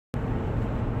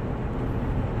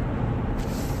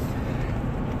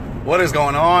What is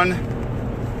going on?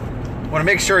 Want to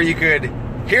make sure you could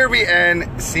hear me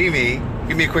and see me.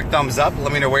 Give me a quick thumbs up.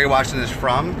 Let me know where you're watching this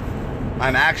from.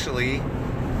 I'm actually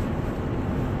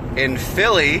in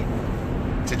Philly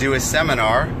to do a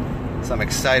seminar, so I'm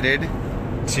excited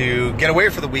to get away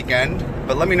for the weekend.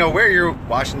 But let me know where you're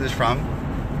watching this from,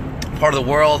 part of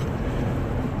the world,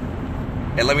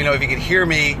 and let me know if you can hear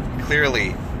me clearly.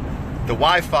 The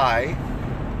Wi-Fi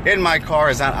in my car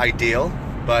is not ideal,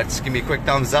 but give me a quick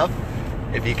thumbs up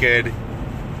if you could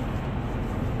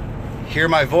hear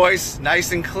my voice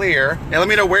nice and clear. And let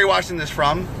me know where you're watching this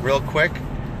from real quick.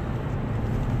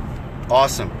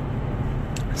 Awesome.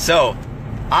 So,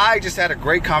 I just had a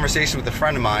great conversation with a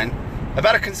friend of mine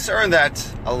about a concern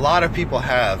that a lot of people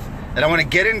have. And I want to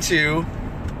get into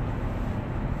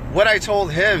what I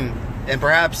told him and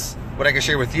perhaps what I can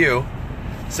share with you.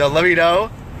 So let me know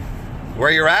where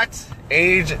you're at.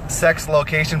 Age, sex,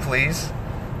 location, please.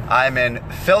 I'm in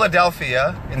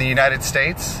Philadelphia in the United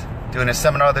States doing a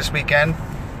seminar this weekend.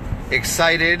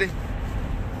 Excited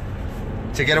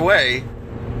to get away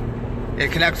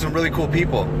and connect with some really cool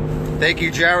people. Thank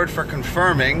you, Jared, for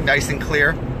confirming, nice and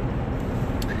clear.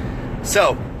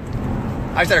 So,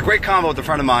 I just had a great convo with a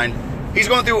friend of mine. He's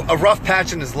going through a rough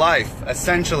patch in his life.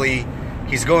 Essentially,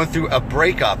 he's going through a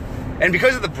breakup. And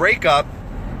because of the breakup,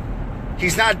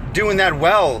 he's not doing that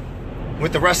well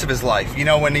with the rest of his life. You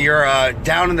know, when you're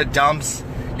down in the dumps,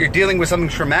 you're dealing with something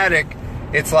traumatic,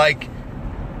 it's like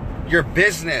your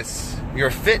business, your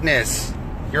fitness,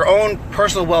 your own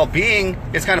personal well-being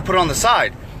is kind of put on the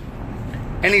side.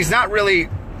 And he's not really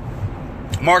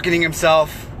marketing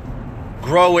himself,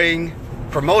 growing,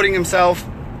 promoting himself,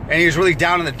 and he's really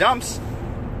down in the dumps.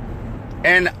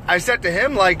 And I said to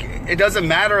him, like, it doesn't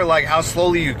matter like how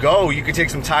slowly you go. You could take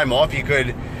some time off. You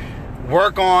could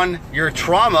work on your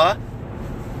trauma.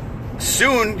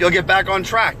 Soon you'll get back on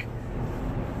track.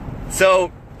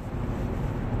 So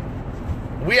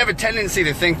we have a tendency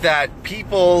to think that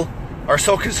people are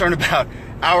so concerned about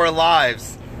our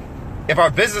lives. If our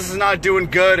business is not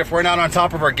doing good, if we're not on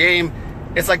top of our game,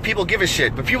 it's like people give a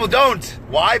shit. But people don't.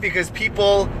 Why? Because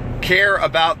people care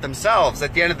about themselves.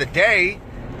 At the end of the day,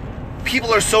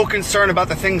 people are so concerned about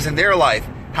the things in their life.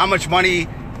 How much money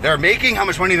they're making, how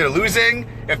much money they're losing,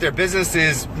 if their business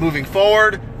is moving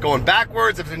forward, going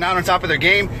backwards, if they're not on top of their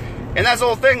game. And that's the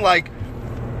whole thing. Like,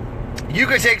 you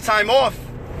could take time off.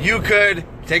 You could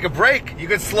take a break. You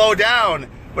could slow down.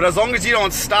 But as long as you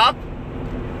don't stop,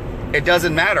 it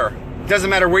doesn't matter. It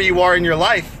doesn't matter where you are in your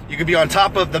life. You could be on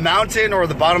top of the mountain or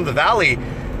the bottom of the valley.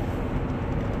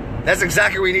 That's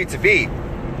exactly where you need to be.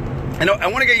 And I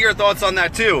want to get your thoughts on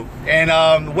that too.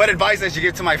 And what advice I should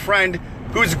give to my friend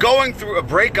who's going through a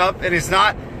breakup and is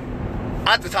not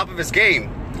at the top of his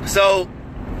game. So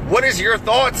what is your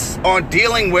thoughts on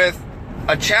dealing with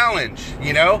a challenge?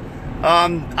 You know,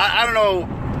 I don't know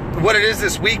what it is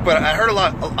this week, but I heard a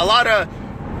lot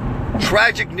of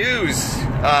tragic news.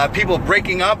 People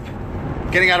breaking up,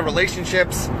 getting out of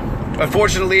relationships.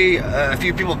 Unfortunately, a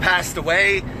few people passed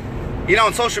away. You know,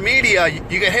 on social media,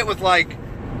 you get hit with like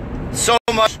so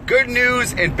much good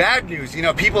news and bad news. You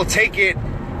know, people take it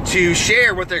to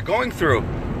share what they're going through.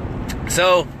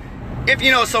 So if you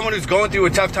know someone who's going through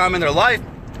a tough time in their life,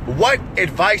 what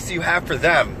advice do you have for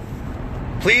them?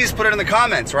 Please put it in the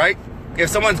comments, right?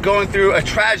 If someone's going through a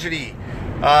tragedy,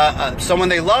 someone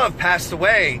they love passed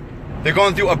away, they're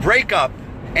going through a breakup,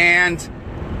 and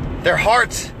their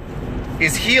heart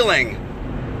is healing.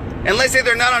 And let's say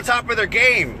they're not on top of their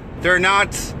game. They're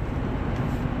not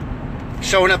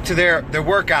showing up to their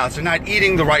workouts. They're not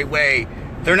eating the right way.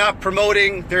 They're not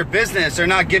promoting their business. They're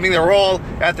not giving their all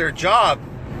at their job.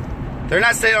 They're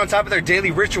not staying on top of their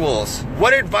daily rituals.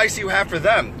 What advice do you have for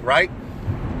them, right?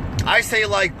 I say,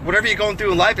 like, whatever you're going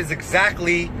through in life is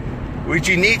exactly what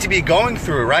you need to be going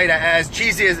through, right? As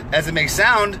cheesy as it may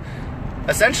sound,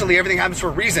 essentially everything happens for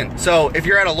a reason. So if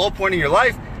you're at a low point in your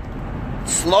life,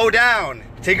 slow down,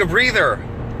 take a breather,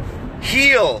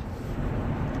 heal.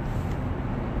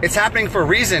 It's happening for a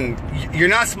reason. You're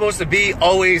not supposed to be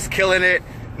always killing it,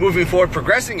 moving forward,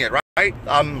 progressing it, right?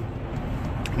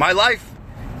 My life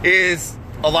is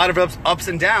a lot of ups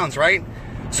and downs, right?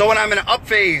 So when I'm in an up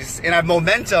phase and I have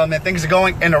momentum and things are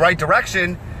going in the right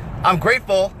direction, I'm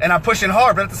grateful and I'm pushing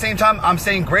hard. But at the same time, I'm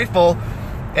staying grateful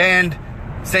and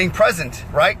staying present,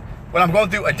 right? When I'm going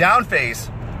through a down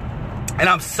phase and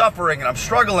I'm suffering and I'm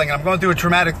struggling and I'm going through a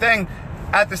traumatic thing,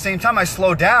 at the same time, I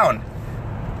slow down.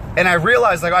 And I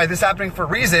realize, like, all right, this is happening for a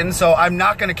reason, so I'm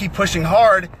not going to keep pushing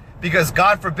hard because,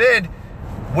 God forbid,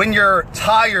 when you're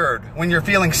tired, when you're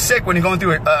feeling sick, when you're going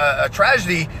through a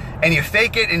tragedy and you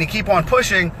fake it and you keep on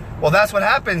pushing, well, that's what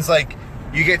happens. Like,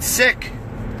 you get sick.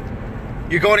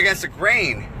 you're going against the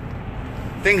grain.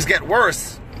 Things get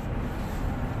worse.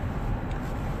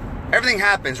 Everything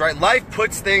happens, right? Life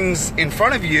puts things in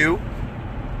front of you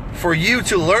for you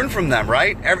to learn from them,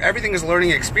 right? Everything is a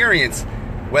learning experience.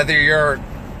 Whether you're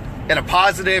in a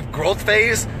positive growth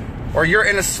phase or you're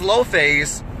in a slow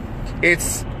phase,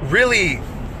 it's really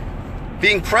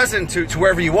being present to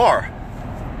wherever you are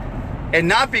and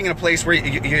not being in a place where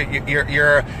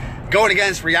you're going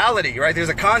against reality, right? There's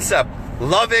a concept,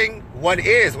 loving what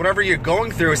is. Whatever you're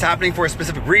going through is happening for a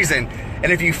specific reason.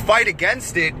 And if you fight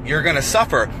against it, you're going to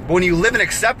suffer. But when you live in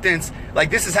acceptance, like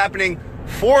this is happening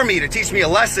for me to teach me a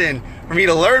lesson, for me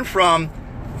to learn from,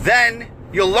 then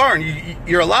you'll learn.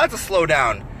 You're allowed to slow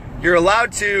down. You're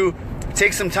allowed to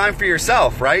take some time for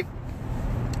yourself, right?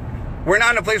 We're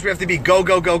not in a place where we have to be go,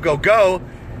 go, go, go, go.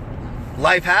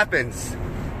 Life happens.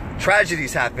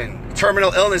 Tragedies happen.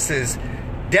 Terminal illnesses,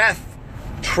 death,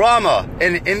 trauma.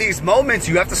 And in these moments,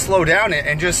 you have to slow down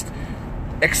and just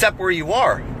accept where you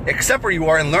are. Accept where you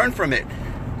are and learn from it.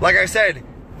 Like I said,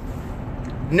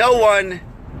 no one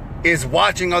is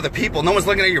watching other people. No one's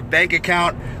looking at your bank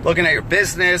account, looking at your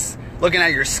business, looking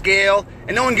at your scale.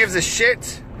 And no one gives a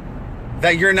shit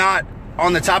that you're not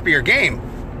on the top of your game.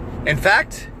 In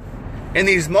fact, in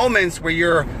these moments where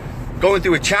you're going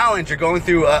through a challenge, you're going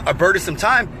through a burdensome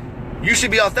time, you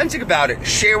should be authentic about it.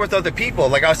 Share with other people.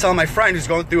 Like I was telling my friend who's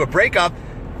going through a breakup,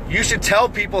 you should tell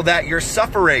people that you're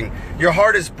suffering, your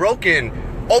heart is broken.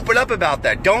 Open up about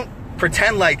that. Don't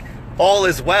pretend like all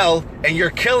is well and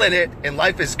you're killing it and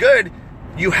life is good.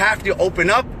 You have to open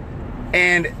up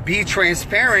and be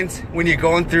transparent when you're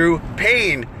going through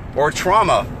pain or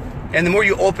trauma. And the more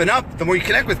you open up, the more you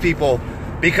connect with people,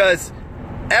 because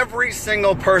every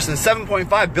single person,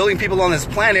 7.5 billion people on this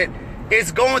planet,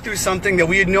 is going through something that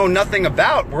we know nothing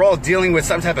about. We're all dealing with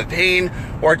some type of pain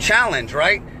or challenge,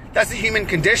 right? That's the human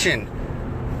condition.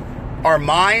 Our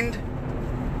mind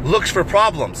looks for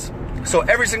problems. So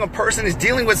every single person is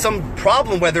dealing with some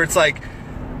problem, whether it's like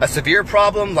a severe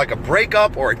problem, like a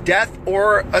breakup or a death,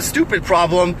 or a stupid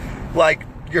problem, like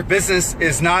your business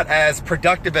is not as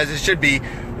productive as it should be,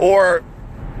 or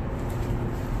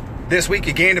this week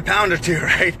you gained a pound or two,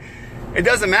 right? It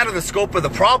doesn't matter the scope of the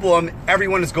problem.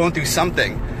 Everyone is going through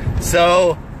something.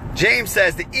 So James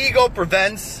says the ego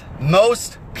prevents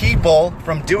most people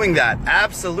from doing that.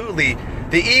 Absolutely.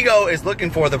 The ego is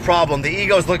looking for the problem. The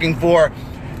ego is looking for,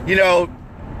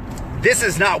 this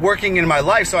is not working in my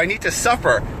life, so I need to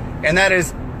suffer. And that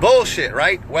is bullshit,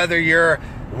 right? Whether you're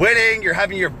winning, you're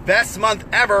having your best month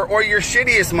ever, or your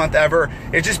shittiest month ever,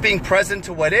 it's just being present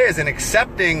to what is and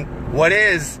accepting what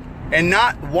is and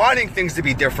not wanting things to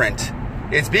be different.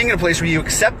 It's being in a place where you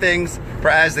accept things for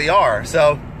as they are.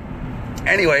 So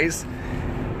anyways,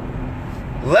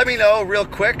 let me know real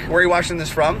quick where you're watching this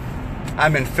from.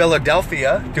 I'm in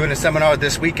Philadelphia doing a seminar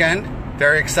this weekend.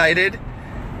 Very excited.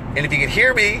 And if you can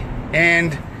hear me,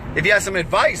 and if you have some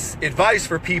advice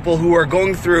for people who are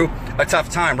going through a tough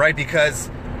time, right? Because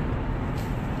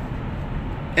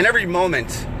in every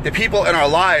moment, the people in our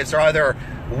lives are either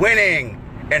winning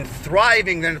and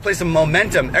thriving, they're in a place of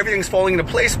momentum, everything's falling into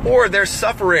place, or they're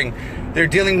suffering, they're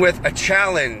dealing with a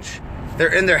challenge,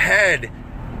 they're in their head,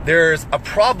 there's a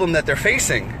problem that they're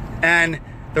facing. And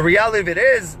the reality of it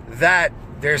is that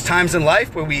there's times in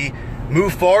life where we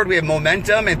move forward, we have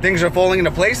momentum and things are falling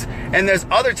into place, and there's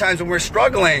other times when we're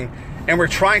struggling and we're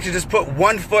trying to just put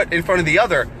one foot in front of the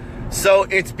other. So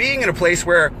it's being in a place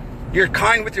where you're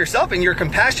kind with yourself and you're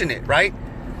compassionate, right?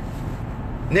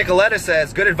 Nicoletta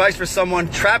says, good advice for someone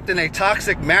trapped in a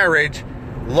toxic marriage,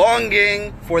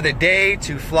 longing for the day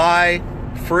to fly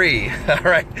free. All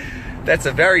right, that's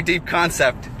a very deep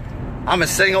concept. I'm a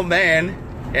single man,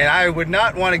 and I would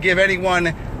not want to give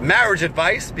anyone marriage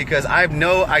advice because I have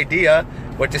no idea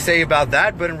what to say about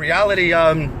that. But in reality,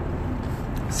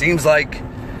 seems like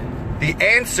the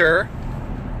answer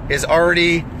is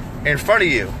already in front of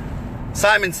you.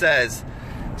 Simon says,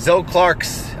 Zoe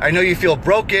Clarks, I know you feel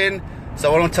broken,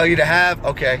 so I don't tell you to have.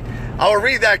 Okay, I will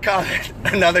read that comment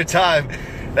another time.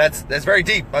 That's very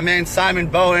deep. My man Simon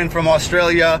Bowen from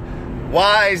Australia,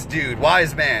 wise dude,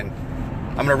 wise man.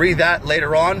 I'm gonna read that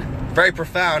later on. Very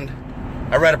profound.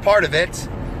 I read a part of it.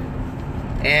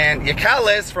 And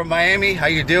Yakalis from Miami, how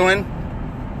you doing?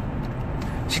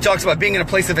 She talks about being in a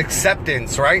place of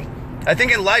acceptance, right? I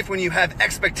think in life when you have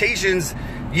expectations,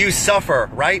 you suffer,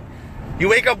 right? You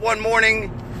wake up one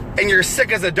morning and you're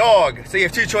sick as a dog. So you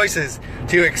have two choices: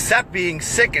 to accept being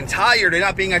sick and tired and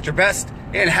not being at your best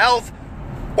in health,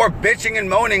 or bitching and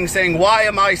moaning saying, why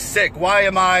am I sick? Why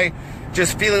am I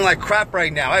just feeling like crap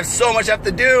right now? I have so much I have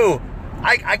to do.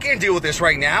 I can't deal with this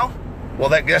right now. Well,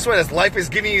 guess what? Life is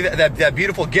giving you that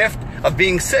beautiful gift of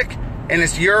being sick and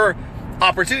it's your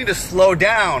opportunity to slow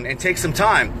down and take some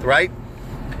time, right?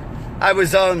 I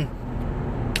was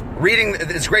reading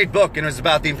this great book, and it was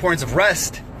about the importance of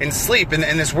rest and sleep in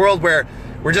this world where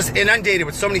we're just inundated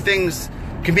with so many things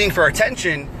competing for our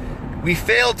attention. We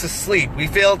fail to sleep, we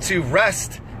fail to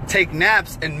rest, take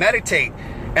naps, and meditate.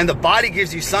 And the body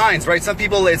gives you signs, right? Some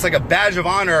people, it's like a badge of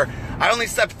honor. I only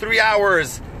slept 3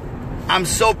 hours. I'm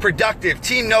so productive.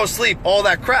 Team no sleep, all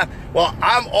that crap. Well,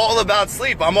 I'm all about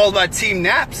sleep. I'm all about team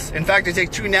naps. In fact, I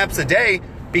take 2 naps a day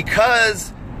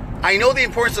because I know the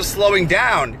importance of slowing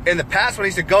down. In the past, when I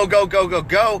used to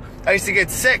go, I used to get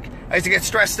sick. I used to get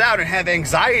stressed out and have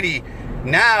anxiety.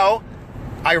 Now,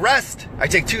 I rest. I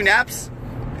take 2 naps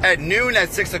at noon,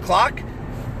 at 6 o'clock,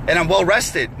 and I'm well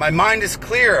rested. My mind is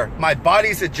clear. My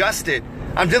body's adjusted.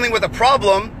 I'm dealing with a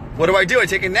problem. What do? I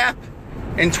take a nap.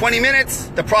 In 20 minutes,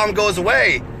 the problem goes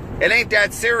away. It ain't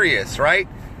that serious, right?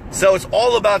 So it's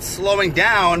all about slowing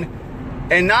down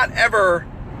and not ever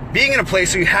being in a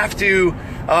place where you have to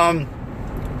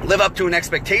live up to an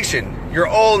expectation. Your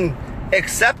own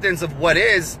acceptance of what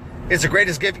is the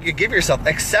greatest gift you could give yourself.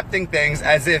 Accepting things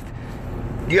as if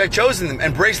you had chosen them,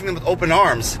 embracing them with open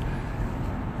arms.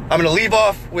 I'm going to leave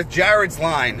off with Jared's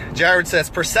line. Jared says,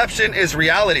 perception is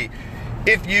reality.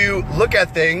 If you look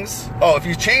at things, if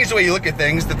you change the way you look at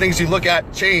things, the things you look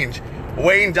at change.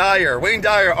 Wayne Dyer,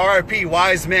 RIP,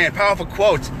 wise man, powerful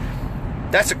quote.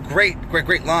 That's a great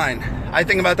line. I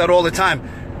think about that all the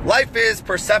time. Life is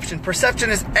perception. Perception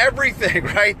is everything,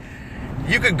 right?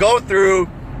 You could go through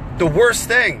the worst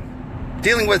thing,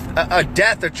 dealing with a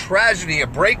death, a tragedy, a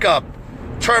breakup,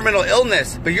 terminal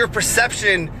illness, but your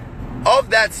perception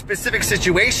of that specific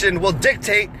situation will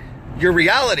dictate your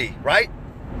reality, right?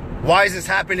 Why is this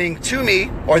happening to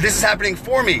me? Or this is happening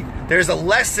for me? There's a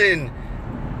lesson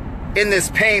in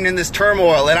this pain, in this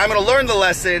turmoil, and I'm going to learn the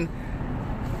lesson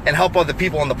and help other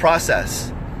people in the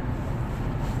process.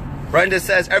 Brenda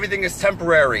says everything is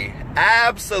temporary.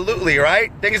 Absolutely,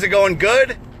 right? Things are going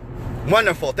good,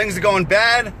 wonderful. Things are going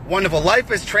bad, wonderful.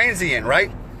 Life is transient,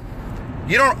 right?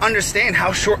 You don't understand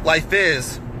how short life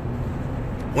is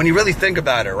when you really think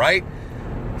about it, right?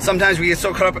 Sometimes we get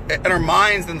so caught up in our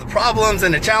minds and the problems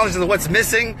and the challenges and what's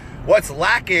missing, what's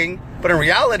lacking. But in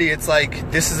reality, it's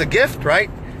like, this is a gift, right?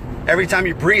 Every time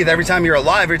you breathe, every time you're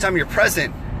alive, every time you're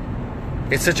present,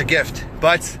 it's such a gift.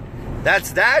 But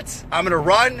that's that. I'm going to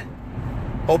run.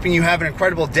 Hoping you have an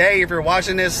incredible day. If you're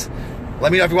watching this,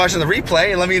 let me know if you're watching the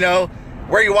replay, and let me know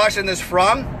where you're watching this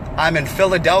from. I'm in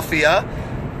Philadelphia,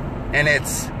 and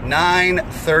it's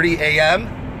 9:30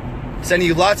 a.m. Sending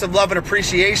you lots of love and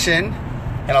appreciation,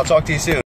 and I'll talk to you soon.